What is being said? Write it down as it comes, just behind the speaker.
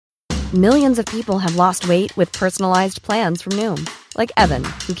Millions of people have lost weight with personalized plans from Noom. Like Evan,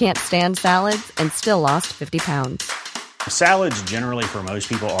 who can't stand salads and still lost 50 pounds. Salads generally for most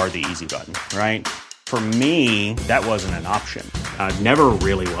people are the easy button, right? For me, that wasn't an option. I never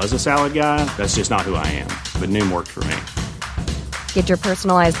really was a salad guy. That's just not who I am. But Noom worked for me. Get your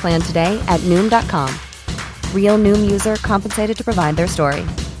personalized plan today at Noom.com. Real Noom user compensated to provide their story.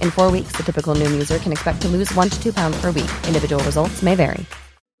 In 4 weeks, the typical Noom user can expect to lose 1 to 2 pounds per week. Individual results may vary.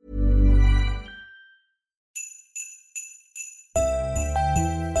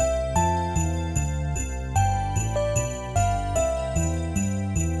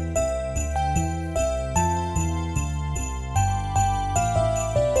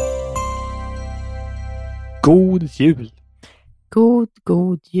 God jul!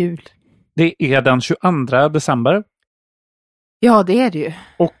 God jul. Det är den 22 december. Ja, det är det ju.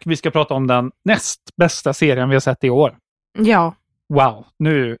 Och vi ska prata om den näst bästa serien vi har sett i år. Ja. Wow,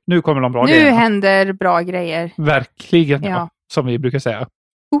 nu kommer de bra nu grejer. Nu händer bra grejer. Verkligen, ja. Som vi brukar säga.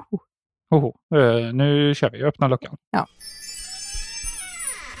 Nu kör vi, öppna luckan. Ja.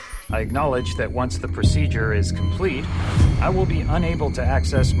 I acknowledge that once the procedure is complete, I will be unable to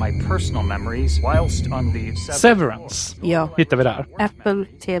access my personal memories whilst on the Severance. Ja. Hittar vi där. Apple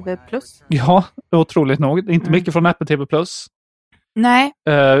TV+. Ja, otroligt nog. Inte mycket från Apple TV+. Nej.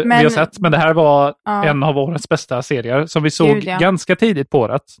 Vi har sett, men det här var en av årets bästa serier som vi såg ganska tidigt på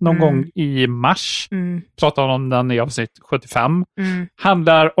året. Någon gång i mars. Pratade om den i avsnitt 75.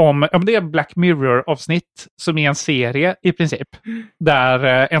 Handlar om, det är Black Mirror-avsnitt som är en serie i princip. Där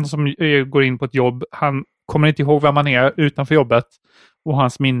en som går in på ett jobb, han kommer inte ihåg vem man är utanför jobbet. Och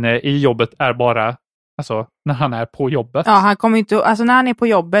hans minne i jobbet är bara när han är på jobbet. Ja, han kommer inte, när han är på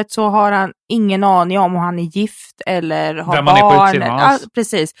jobbet så har han ingen aning om han är gift eller har vem barn. Han är på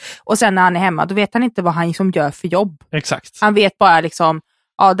precis. Och sen när han är hemma, då vet han inte vad han gör för jobb. Exakt. Han vet bara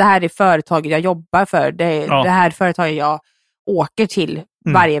det här är företaget jag jobbar för. Det här företaget jag åker till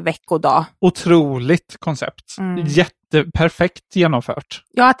varje veckodag. Otroligt koncept. Jätteperfekt genomfört.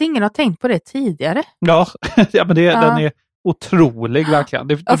 Ja, att ingen har tänkt på det tidigare. Ja, men den är otrolig verkligen.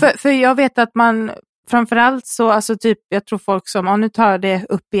 För jag vet att man framförallt så, jag tror folk som, nu tar det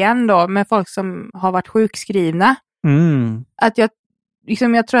upp igen då, med folk som har varit sjukskrivna. Att jag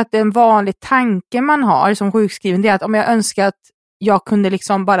tror att det är en vanlig tanke man har som sjukskriven, det är att om jag önskar att jag kunde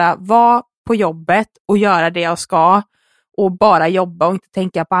bara vara på jobbet och göra det jag ska och bara jobba och inte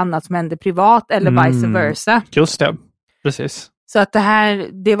tänka på annat som händer privat eller vice versa. Just det, precis. Så att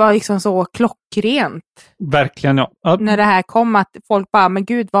det var så klockrent. Verkligen, ja. När det här kom, att folk bara, men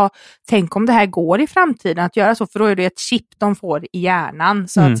gud, tänk om det här går i framtiden att göra så, för då är det ett chip de får i hjärnan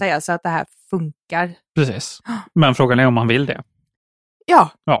så att säga, så att det här funkar. Precis. Men frågan är om man vill det. Ja.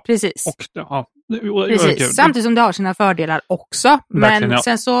 Precis. Precis. Samtidigt som det har sina fördelar också. Verkligen, men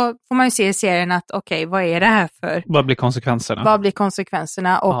sen så får man ju se i serien att vad är det här för? Vad blir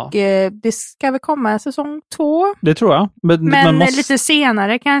konsekvenserna? Och det ska väl komma en säsong 2. Det tror jag. Men lite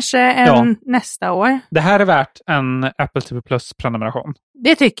senare kanske än nästa år. Det här är värt en Apple TV Plus prenumeration.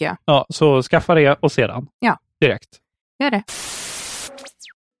 Det tycker jag. Ja, så skaffa det och sedan. Ja. Direkt. Gör det.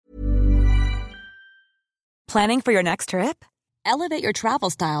 Planning for your next trip? Elevate your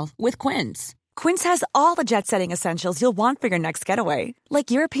travel style with Quince. Quince has all the jet-setting essentials you'll want for your next getaway,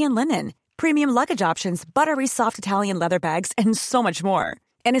 like European linen, premium luggage options, buttery soft Italian leather bags, and so much more.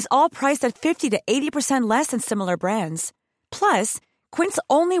 And is all priced at 50 to 80% less than similar brands. Plus, Quince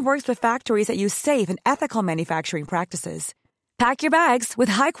only works with factories that use safe and ethical manufacturing practices. Pack your bags with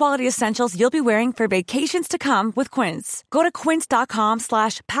high-quality essentials you'll be wearing for vacations to come with Quince. Go to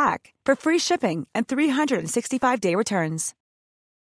quince.com/pack for free shipping and 365-day returns.